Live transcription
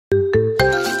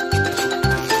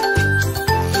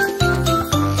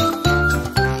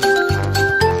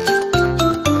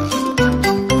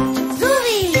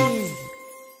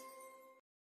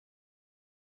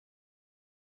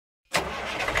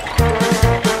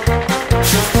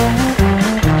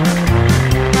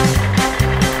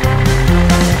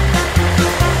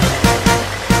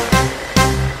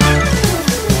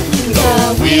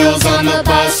wheels on the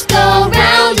bus go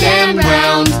round and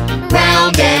round,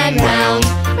 round and round,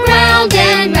 round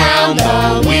and round.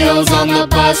 The wheels on the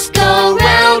bus go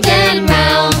round and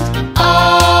round,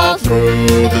 all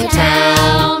through the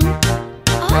town.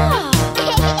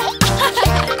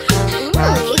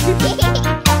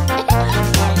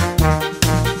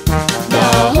 The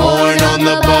horn on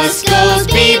the bus goes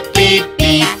beep, beep,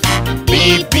 beep,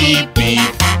 beep, beep, beep,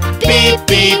 beep,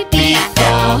 beep, beep.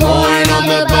 The horn on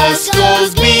the bus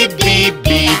goes beep, beep,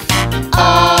 beep,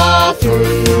 all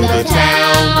through the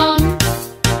town.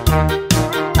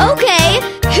 Okay,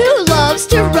 who loves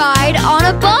to ride on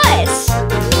a bus?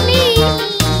 Me.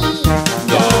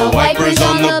 The wipers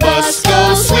on the bus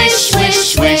go swish,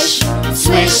 swish, swish,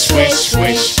 swish, swish,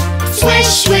 swish, swish,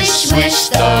 swish, swish.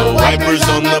 The wipers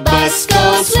on the bus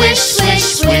go swish, swish,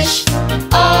 swish,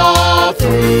 all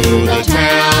through the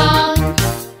town.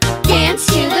 Dance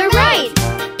to the right,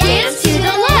 dance to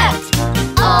the left,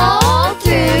 all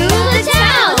through the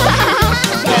town.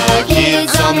 The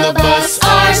kids on the bus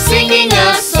are singing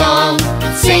a song,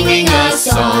 singing a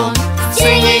song,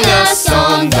 singing a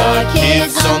song. The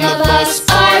kids on the bus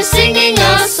are singing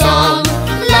a song.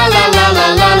 La la la la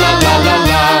la la la la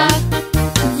la.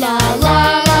 La la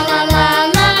la la la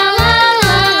la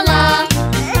la la.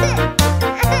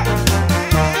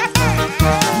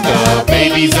 The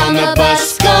babies on the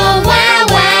bus go wah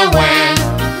wah wah,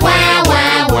 wah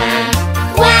wah wah,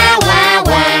 wah wah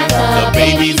wah. The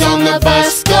babies on the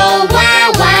bus go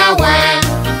wah wah wah,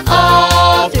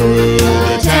 all through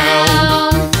the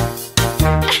town.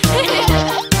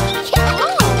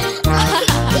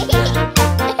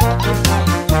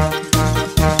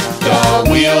 The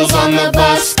wheels on the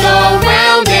bus go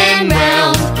round and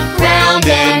round, round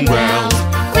and round,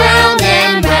 round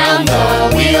and round. The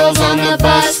wheels on the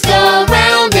bus go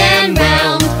round and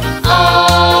round,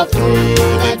 all through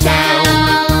the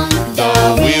town.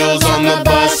 The wheels on the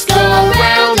bus go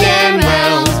round and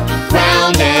round,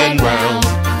 round and round,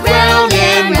 round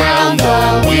and round.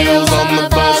 The wheels on the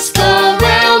bus go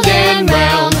round and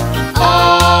round,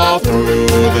 all through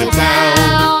the town.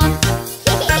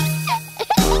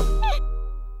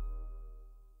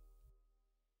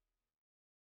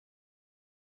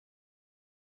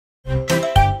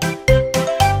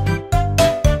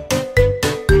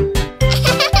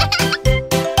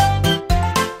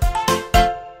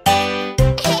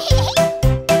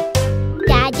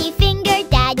 Daddy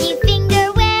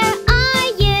Finger, where are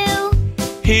you?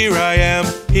 Here I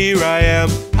am,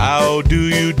 how do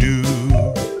you do?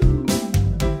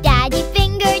 Daddy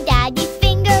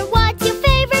Finger, what's your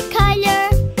favorite color?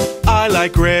 I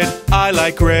like red,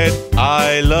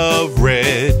 I love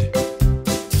red.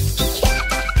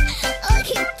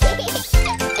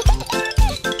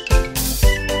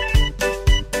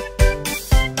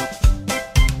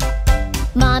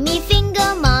 Mommy Finger,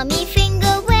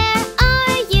 where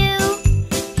are you?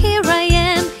 Here I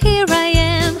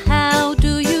am, how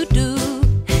do you do?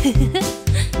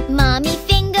 Mommy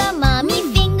Finger,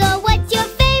 what's your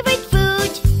favorite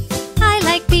food? I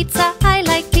like pizza, I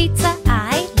like pizza,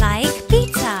 I like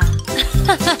pizza.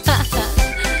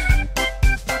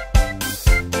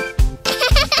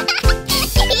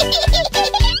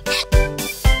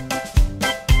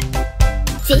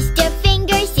 Sister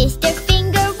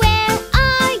Finger, where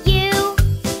are you?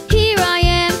 Here I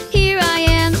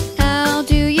am, how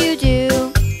do you do?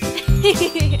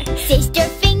 Sister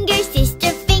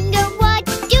Finger, what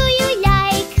do you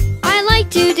like? I like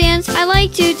to dance,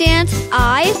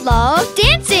 I love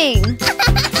dancing.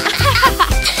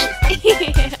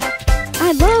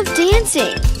 I love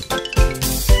dancing.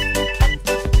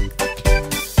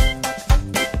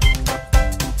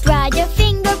 Brother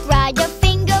Finger,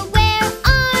 where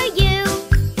are you?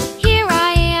 Here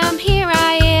I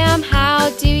am, how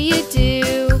do you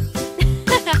do?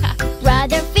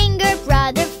 Brother Finger,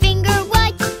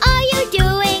 what are you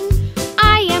doing?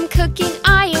 I am cooking,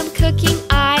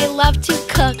 I love to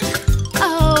cook.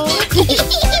 Oh.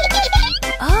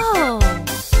 Oh.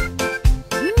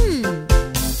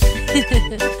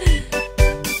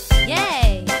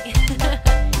 Yay.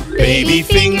 Baby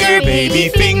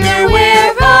finger,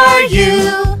 where are you?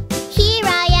 Here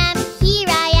I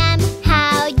am,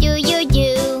 how do you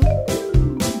do?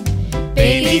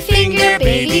 Baby finger,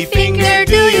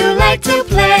 do you like to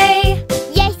play?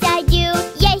 Yes I do,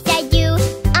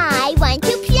 I want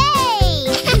to play.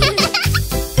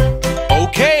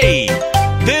 Okay,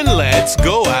 then let's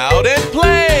go out and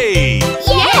play.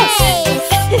 Yes!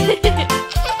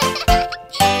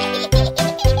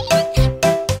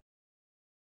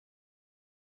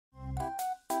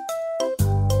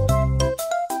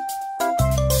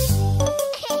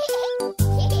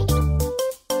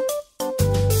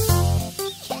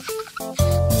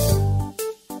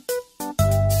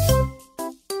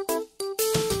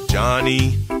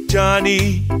 Johnny,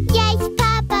 Johnny, Yes,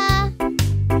 Papa.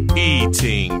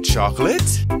 eating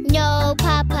chocolate, No,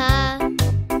 Papa.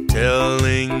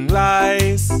 telling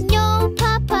lies. No,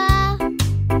 Papa.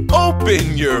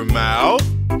 Open your mouth.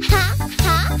 Ha,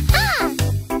 ha, ha.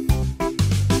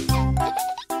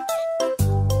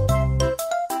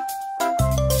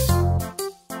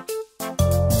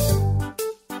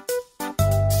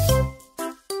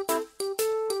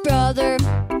 Brother,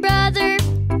 brother.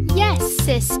 Yes,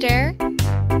 sister.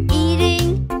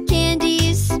 Eating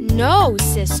candies. No,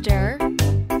 sister.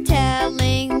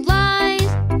 Telling lies.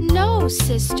 No,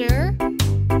 sister.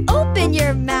 Open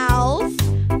your mouth.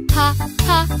 Ha,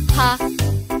 ha, ha.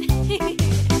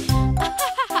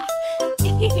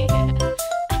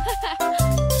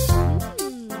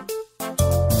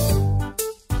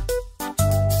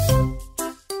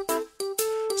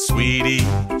 Sweetie,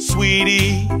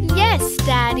 sweetie, Yes,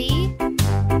 Daddy.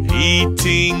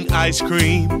 eating ice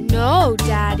cream, No,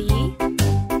 Daddy.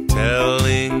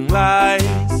 telling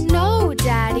lies. No,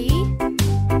 Daddy.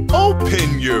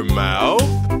 Open your mouth.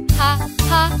 Ha,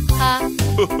 ha,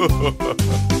 ha.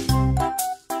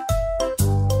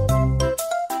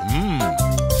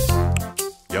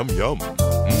 Yum, yum.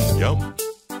 Yum.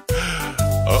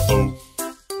 Uh-oh.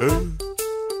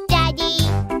 Daddy,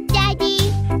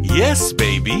 Daddy. Yes,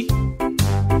 baby.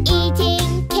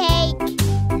 Eating cake.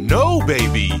 No,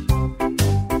 baby.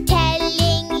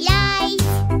 Telling lies.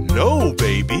 No,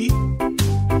 baby.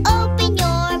 Open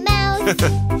your mouth.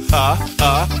 Ha,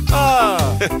 ha,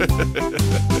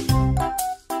 ha.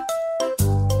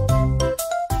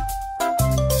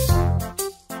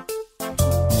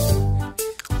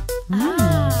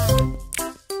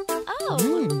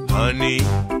 Oh. Honey,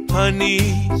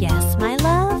 honey, Yes, my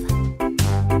love.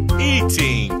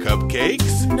 eating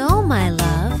cupcakes, No, my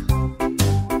love.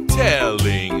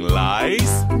 telling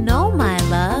lies. No, my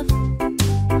love.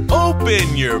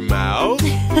 Open your mouth.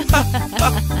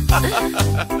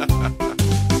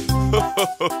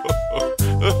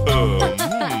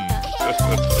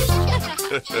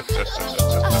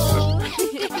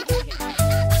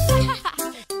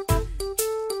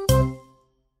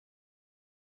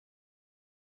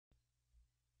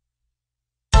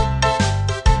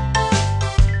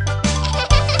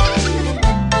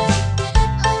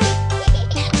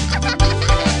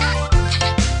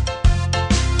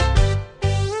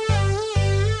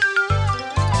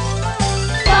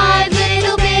 Five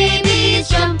little babies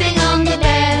jumping on the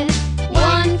bed.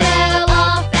 One fell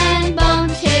off and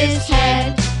bumped his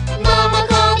head. Mama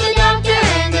called the doctor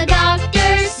and the doctor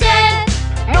said,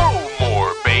 No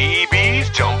more babies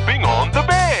jumping on the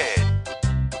bed.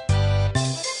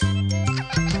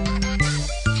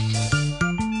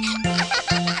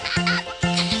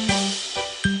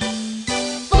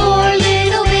 four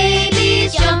little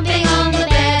babies jumping on the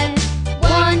bed.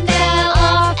 One fell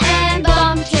off and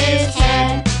bumped his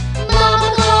head. Mama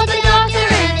called the doctor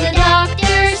and the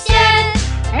doctor said,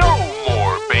 No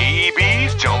more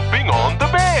babies jumping on the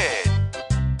bed.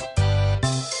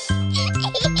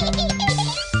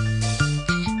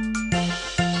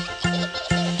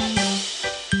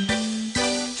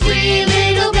 three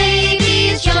little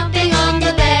babies jumping on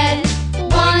the bed.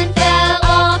 One fell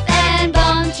off and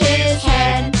bumped his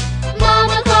head.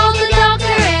 Mama called the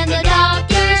doctor and the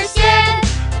doctor said,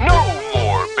 No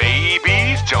more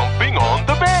babies jumping on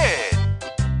the bed.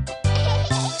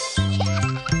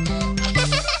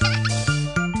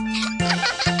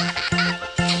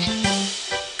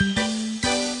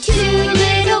 two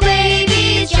little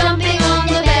babies jumping on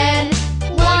the bed.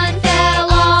 One fell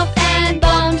off and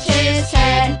bumped his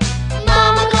head.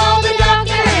 Mama called the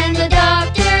doctor and the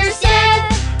doctor said,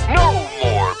 No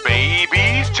more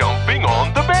babies jumping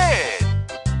on the bed.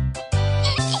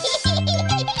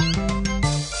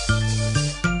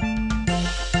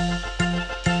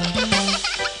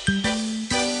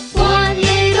 one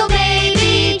little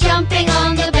baby jumping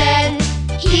on the bed.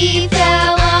 He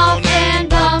fell out and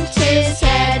bumped his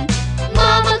head.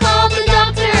 Mama called the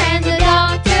doctor and the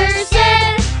doctor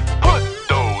said, Put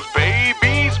those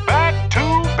babies back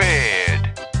to bed.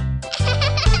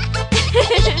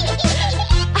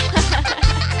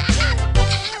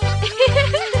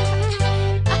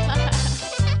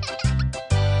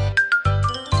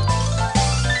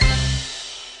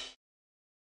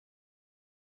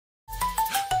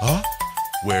 Huh?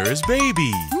 Where is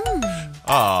baby?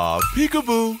 Ah,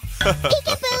 peekaboo.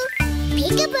 Peekaboo.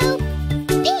 Peekaboo.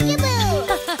 Peekaboo.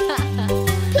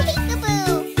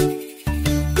 Peekaboo.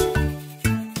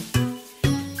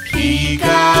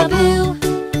 Peekaboo,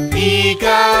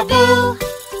 peekaboo,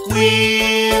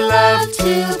 we love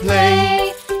to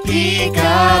play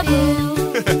peekaboo.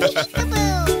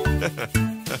 Peekaboo.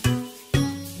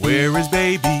 Where is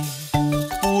baby?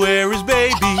 Where is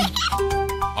baby?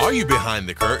 Are you behind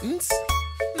the curtains?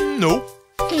 Nope.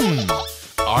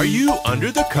 Are you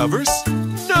under the covers?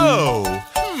 No.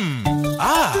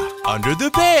 Under the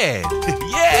bed.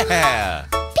 Yeah.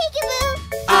 Peekaboo!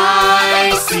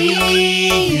 I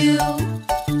see you.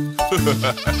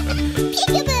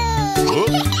 Peekaboo!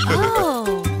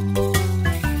 Oh.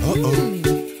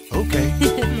 Uh-oh. Okay.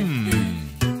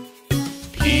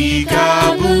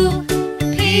 Peekaboo,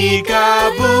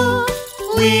 peekaboo,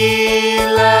 we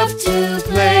love to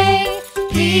play.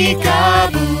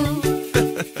 Peekaboo.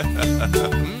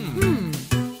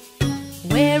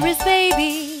 Where is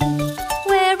baby?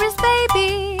 Where is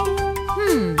baby?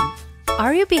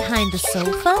 Are you behind the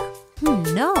sofa?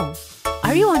 No.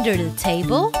 Are you under the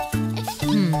table?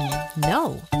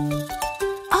 No.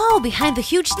 Oh, behind the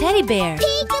huge teddy bear.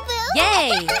 Peekaboo!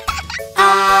 Yay!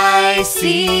 I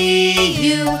see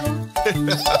you.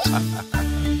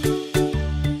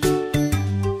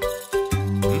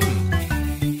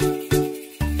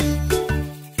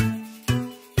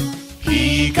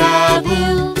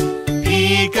 Peekaboo,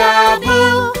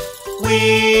 peekaboo,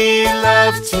 we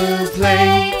love to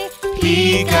play.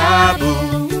 Peekaboo.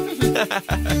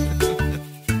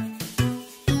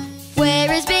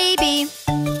 Where is baby?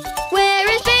 Where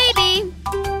is baby?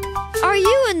 Are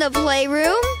you in the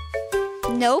playroom?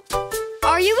 Nope.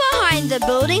 Are you behind the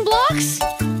building blocks?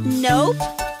 Nope.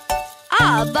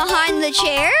 Behind the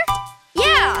chair?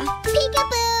 Yeah.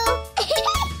 Peekaboo!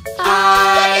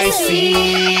 I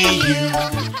see you.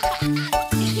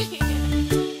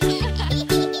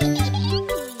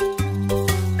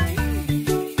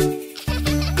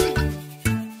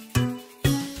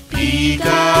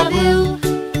 Peekaboo,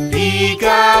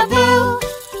 peekaboo,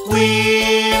 we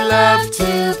love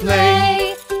to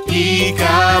play.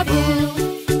 Peekaboo.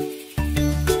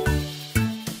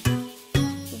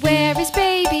 Where is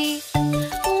baby?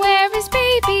 Where is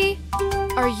baby?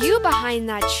 Are you behind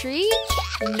that tree?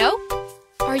 Nope.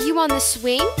 Are you on the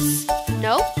swings?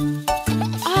 Nope.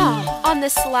 On the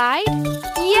slide?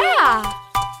 Yeah.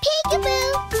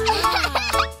 Peekaboo!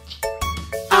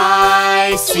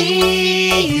 I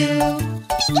see you.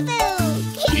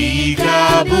 Peekaboo!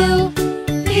 Peekaboo,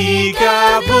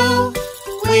 peekaboo,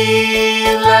 we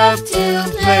love to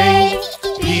play.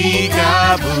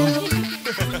 Peekaboo.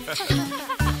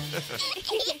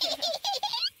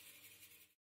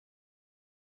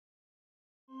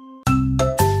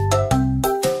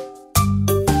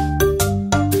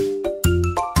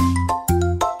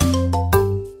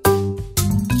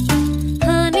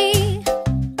 Honey,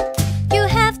 you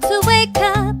have to wake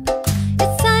up.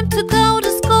 It's time to go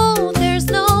to school. There's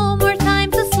no more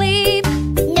time to sleep.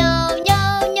 No,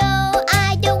 no, no,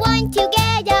 I don't want to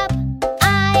get up.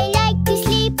 I like to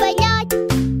sleep a lot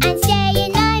and stay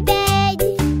in my bed.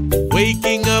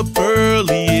 Waking up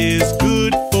early is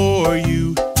good for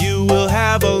you. You will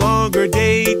have a longer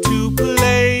day to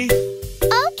play.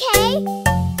 Okay,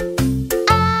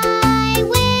 I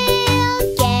will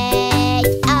get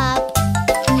up.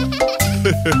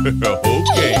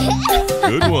 Okay.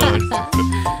 Good one.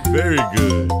 Very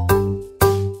good.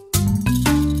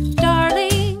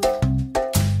 Darling,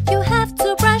 you have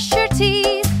to brush your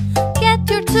teeth. Get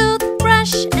your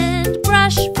toothbrush and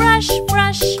brush, brush,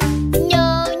 brush.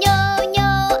 No, no,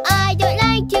 no, I don't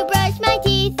like to brush my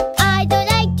teeth. I don't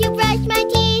like to brush my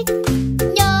teeth.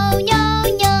 No, no,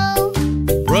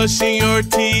 no. Brushing your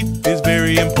teeth is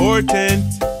very important.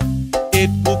 It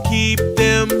will keep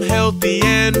them healthy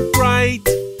and bright.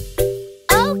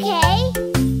 Okay,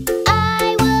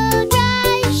 I will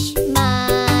brush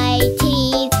my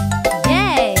teeth.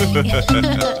 Yay!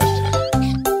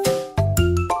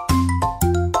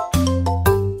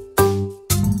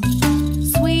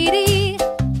 Sweetie,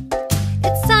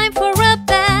 it's time for a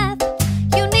bath.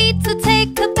 You need to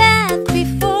take a bath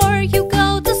before you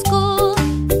go to school.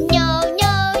 No,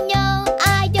 no, no,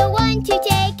 I don't want to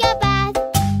take a bath.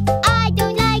 I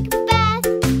don't like bath.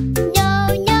 No,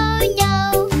 no, no.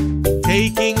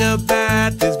 Taking a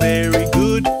bath is very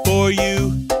good for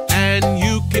you, and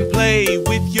you can play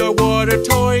with your water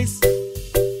toys.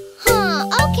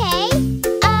 Okay,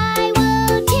 I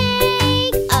will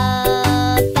take a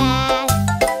bath.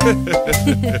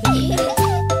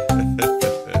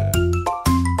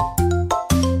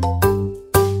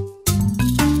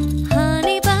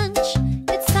 Honey Bunch,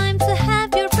 it's time to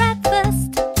have your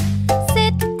breakfast.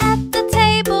 Sit at the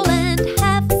table and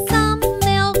have some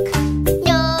milk.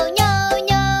 No, no,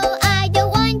 no, I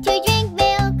don't want to drink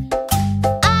milk.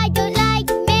 I don't like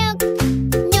milk.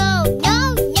 No, no,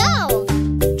 no.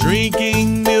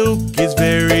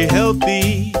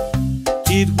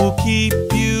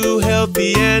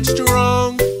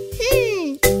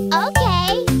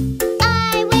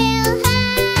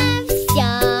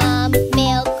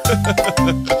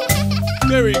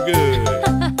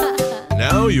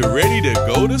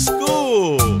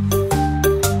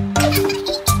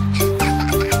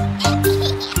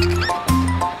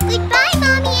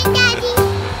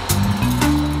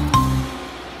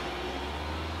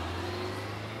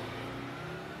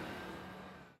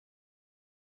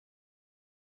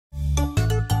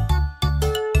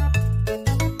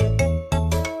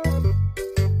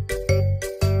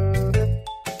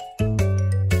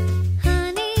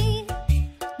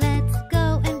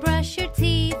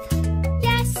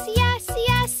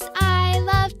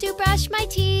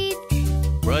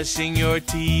 Brushing your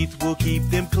teeth will keep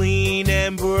them clean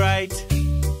and bright.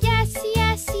 Yes,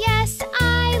 yes, yes,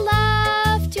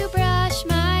 I love to brush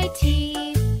my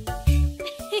teeth.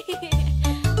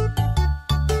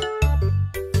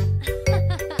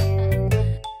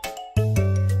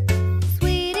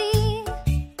 Sweetie,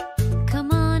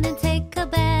 come on and take a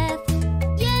bath.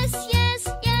 Yes, yes,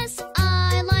 yes,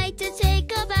 I like to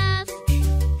take a bath.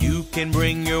 You can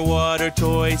bring your water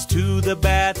toys to the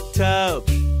bathtub.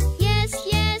 Yes,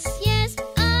 yes, yes,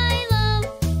 I love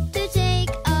to take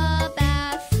a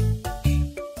bath.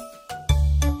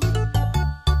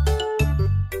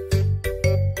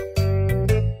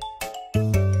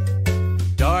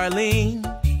 Darling,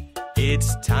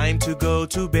 it's time to go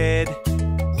to bed.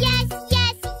 Yes,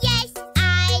 yes, yes,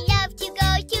 I love to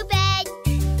go to bed.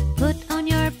 Put on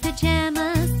your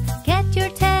pajamas, get your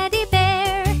teddy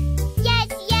bear. Yes,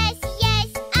 yes, yes,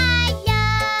 I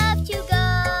love to go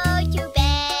to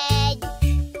bed.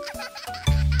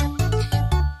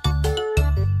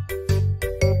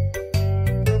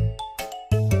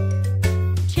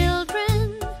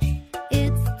 Children,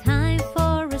 it's time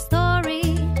for a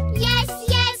story. Yes,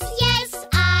 yes, yes,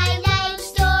 I like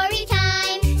story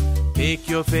time. Pick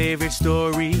your favorite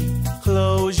story,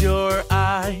 close your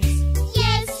eyes.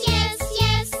 Yes, yes,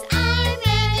 yes, I'm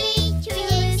ready to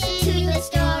listen to the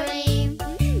story.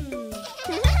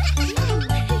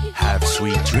 Have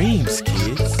sweet dreams, kids.